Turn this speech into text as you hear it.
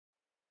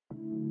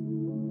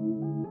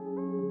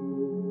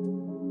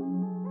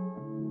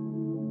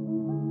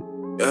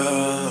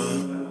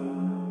Don't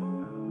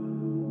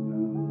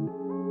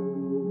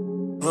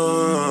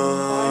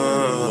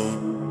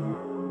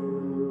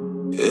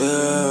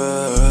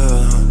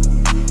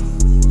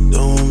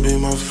be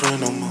my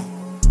friend no more.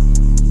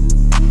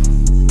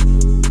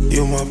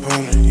 You my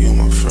partner, you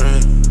my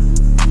friend.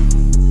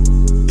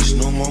 It's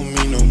no more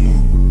me no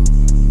more.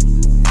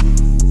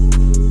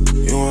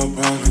 You my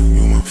partner,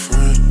 you my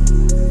friend.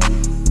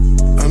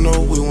 I know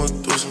we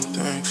went through some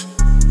things.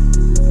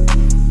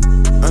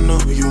 I know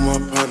you my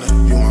partner,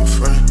 you my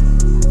friend.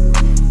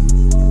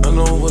 I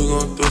know we're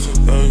going through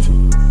some things.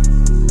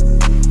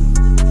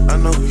 I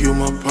know you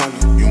my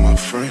partner, you my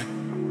friend.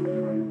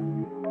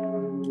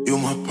 You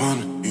my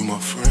partner, you my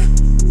friend.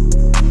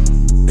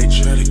 They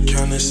try to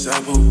count us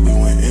out, but we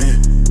went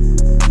in.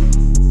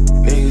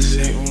 Niggas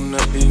hate on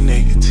nothing,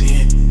 nigga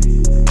 10.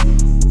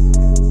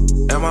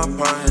 And my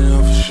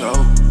partner for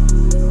sure.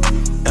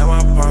 And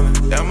my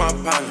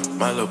partner,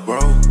 my little bro.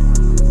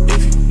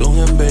 If you do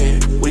him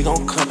bad, we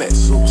gon' come back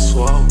super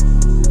swole.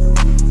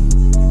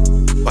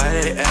 Why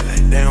they act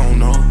like they don't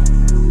know?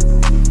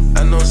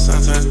 I know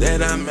sometimes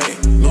that I may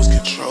lose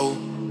control.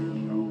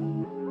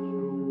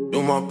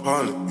 You my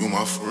partner, you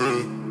my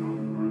friend.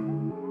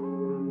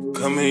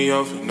 Come in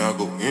off and I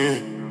go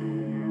in.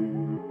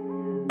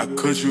 I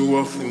cut you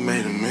off and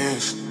made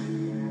amends.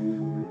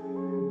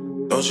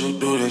 Don't you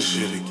do that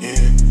shit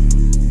again.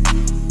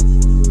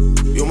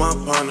 You my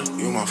partner,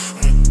 you my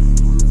friend.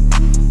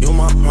 You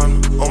my partner,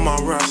 on my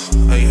roster,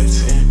 I got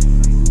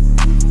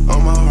 10.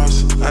 On my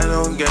roster, I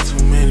don't got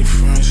too many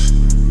friends.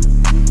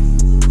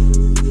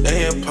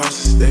 They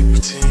imposters, they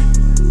pretend.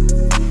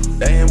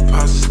 They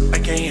imposters, I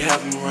can't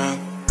have them around.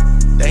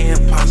 They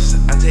imposters,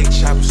 I take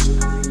choppers,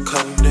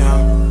 cut them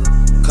down.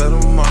 Cut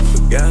them off,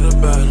 forgot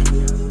about them.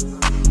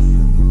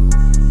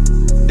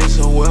 This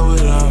a well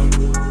without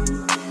them.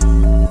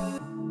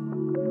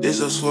 This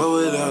a swell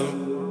without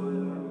them.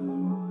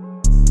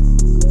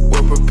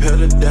 We're prepared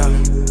to doubt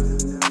them.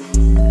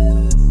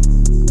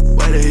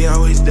 Why they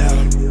always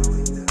doubt them?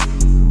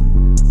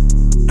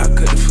 I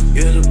couldn't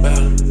forget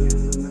about them.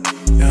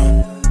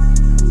 Yeah.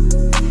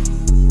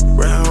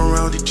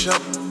 Round these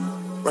choppers,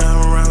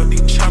 round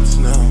these choppers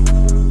now.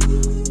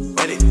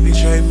 Why they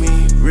betray me?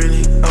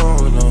 Really, I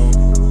don't know.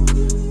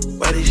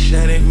 Why they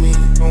shot at me?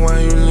 And why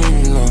you leave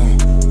me alone?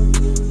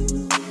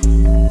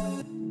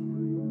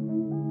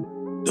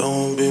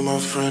 Don't be my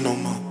friend no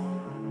more.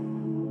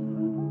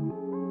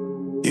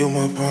 You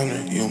my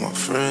partner, you my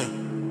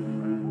friend.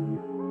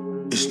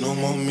 It's no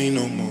more me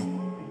no more.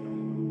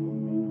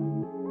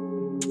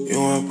 You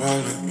my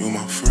partner, you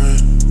my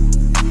friend.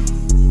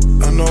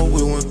 I know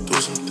we went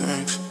through some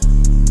things.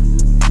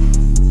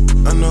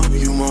 I know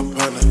you my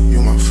partner,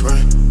 you my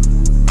friend.